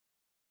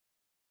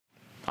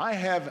I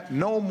have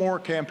no more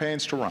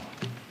campaigns to run.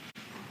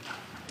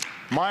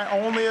 My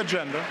only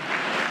agenda,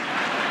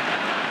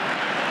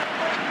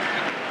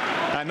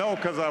 I know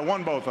because I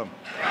won both of them.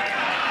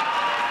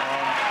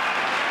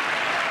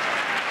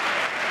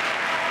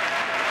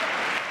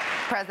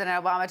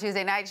 President Obama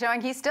Tuesday night showing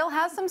he still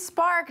has some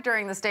spark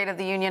during the State of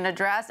the Union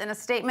address in a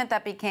statement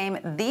that became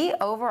the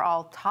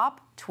overall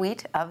top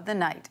tweet of the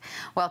night.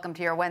 Welcome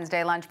to your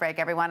Wednesday lunch break,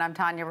 everyone. I'm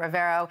Tanya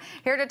Rivero.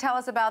 Here to tell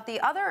us about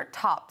the other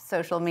top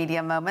social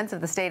media moments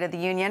of the State of the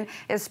Union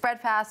is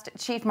Spreadfast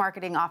Chief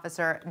Marketing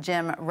Officer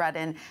Jim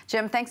Redden.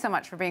 Jim, thanks so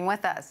much for being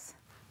with us.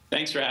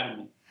 Thanks for having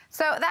me.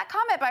 So that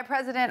comment by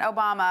President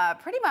Obama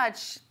pretty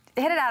much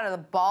hit it out of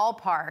the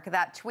ballpark,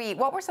 that tweet.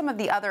 What were some of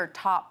the other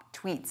top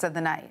tweets of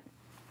the night?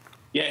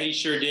 Yeah, he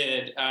sure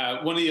did.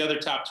 One of the other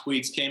top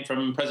tweets came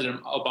from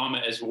President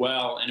Obama as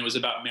well, and it was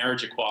about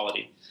marriage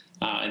equality.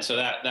 And so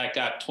that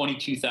got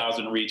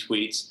 22,000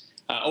 retweets.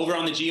 Over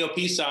on the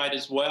GOP side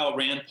as well,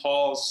 Rand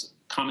Paul's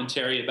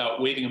commentary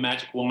about waving a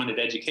magic wand at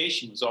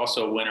education was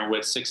also a winner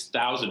with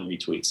 6,000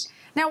 retweets.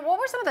 Now, what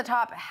were some of the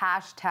top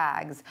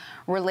hashtags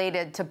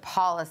related to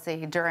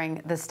policy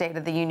during the State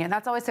of the Union?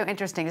 That's always so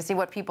interesting to see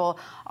what people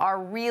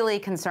are really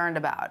concerned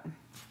about.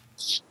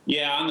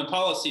 Yeah, on the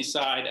policy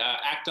side,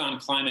 Act on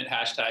Climate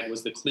hashtag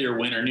was the clear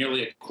winner,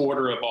 nearly a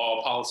quarter of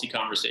all policy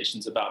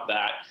conversations about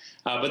that.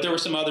 But there were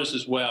some others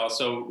as well.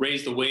 So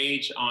raise the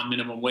wage on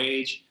minimum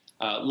wage,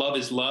 love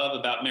is love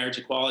about marriage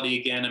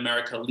equality. Again,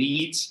 America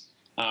leads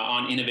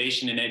on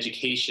innovation and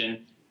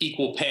education,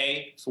 equal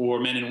pay for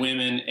men and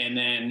women, and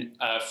then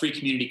free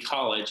community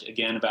college,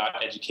 again,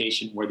 about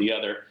education were the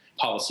other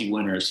policy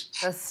winners.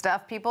 The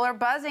stuff people are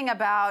buzzing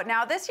about.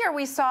 Now, this year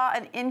we saw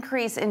an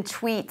increase in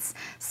tweets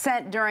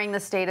sent during the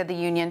State of the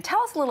Union.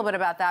 Tell us a little bit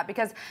about that,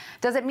 because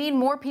does it mean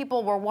more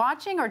people were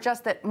watching, or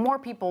just that more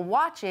people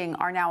watching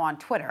are now on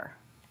Twitter?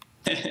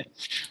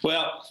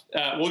 Well,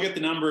 we'll get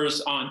the numbers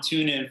on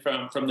TuneIn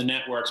from the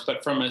networks,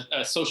 but from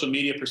a social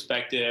media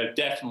perspective,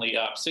 definitely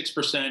up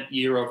 6%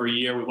 year over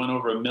year. We went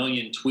over 1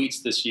 million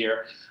tweets this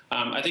year.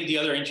 I think the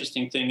other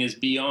interesting thing is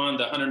beyond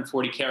the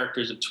 140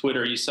 characters of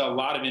Twitter, you saw a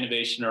lot of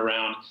innovation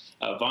around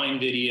Vine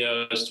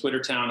videos,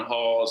 Twitter town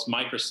halls,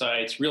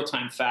 microsites,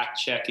 real-time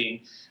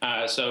fact-checking.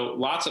 So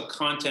lots of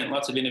content,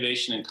 lots of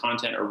innovation and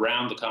content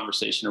around the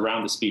conversation,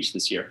 around the speech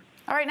this year.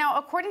 All right, now,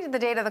 according to the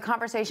data, the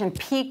conversation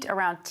peaked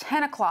around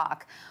 10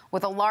 o'clock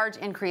with a large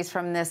increase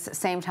from this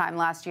same time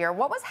last year.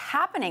 What was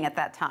happening at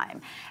that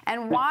time?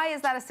 And why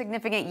is that a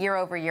significant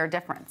year-over-year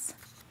difference?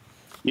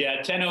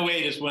 Yeah,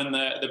 10:08 is when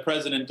the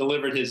president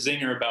delivered his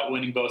zinger about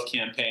winning both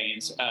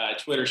campaigns.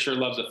 Twitter sure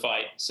loves a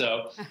fight.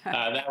 So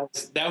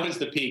that was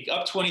the peak,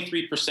 up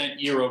 23%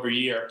 year over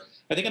year.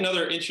 I think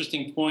another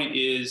interesting point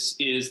is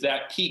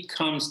that peak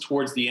comes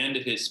towards the end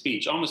of his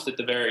speech, almost at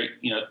the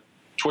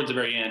towards the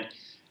very end.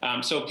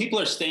 So people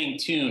are staying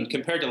tuned.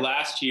 Compared to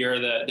last year,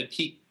 the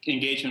peak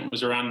engagement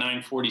was around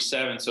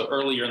 9:47, so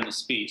earlier in the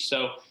speech.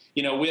 So,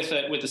 with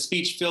a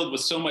speech filled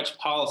with so much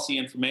policy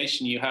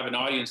information, you have an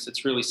audience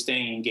that's really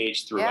staying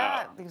engaged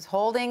throughout. Yeah, he's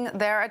holding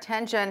their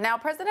attention. Now,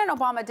 President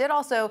Obama did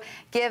also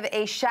give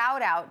a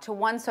shout out to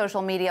one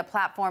social media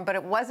platform, but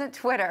it wasn't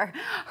Twitter.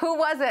 Who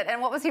was it,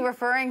 and what was he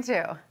referring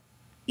to?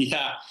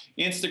 Yeah,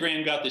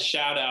 Instagram got the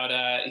shout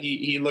out.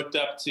 He looked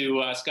up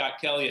to Scott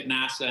Kelly at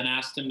NASA and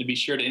asked him to be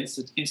sure to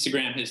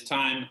Instagram his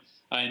time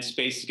in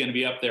space. Is going to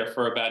be up there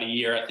for about a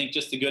year. I think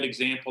just a good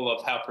example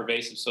of how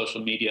pervasive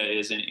social media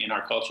is in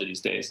our culture these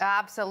days.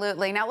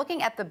 Absolutely. Now,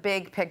 looking at the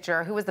big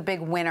picture, who was the big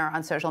winner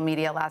on social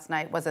media last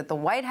night? Was it the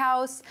White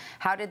House?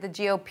 How did the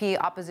GOP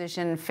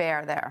opposition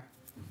fare there?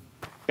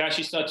 Gosh,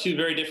 you saw two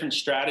very different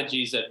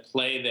strategies at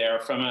play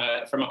there. From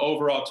an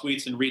overall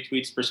tweets and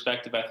retweets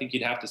perspective, I think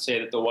you'd have to say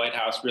that the White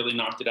House really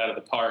knocked it out of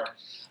the park.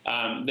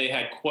 They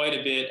had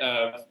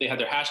they had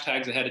their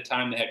hashtags ahead of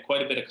time. They had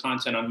quite a bit of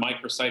content on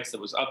microsites that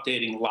was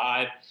updating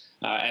live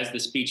as the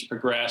speech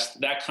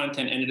progressed. That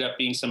content ended up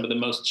being some of the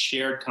most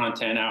shared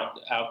content out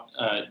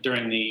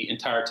during the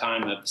entire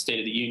time of the State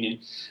of the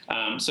Union.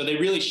 So they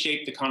really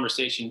shaped the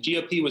conversation.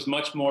 GOP was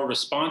much more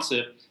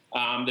responsive.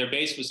 Their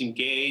base was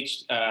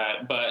engaged,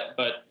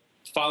 but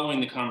following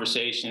the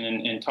conversation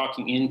and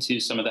talking into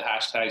some of the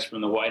hashtags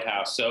from the White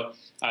House. So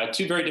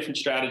two very different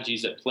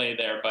strategies at play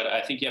there, but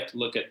I think you have to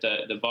look at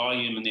the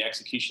volume and the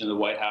execution of the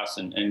White House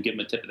and give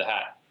them a tip of the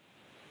hat.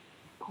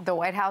 The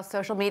White House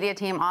social media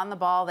team on the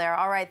ball there.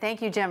 All right,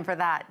 thank you, Jim, for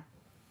that.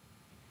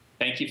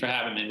 Thank you for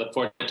having me. Look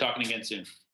forward to talking again soon.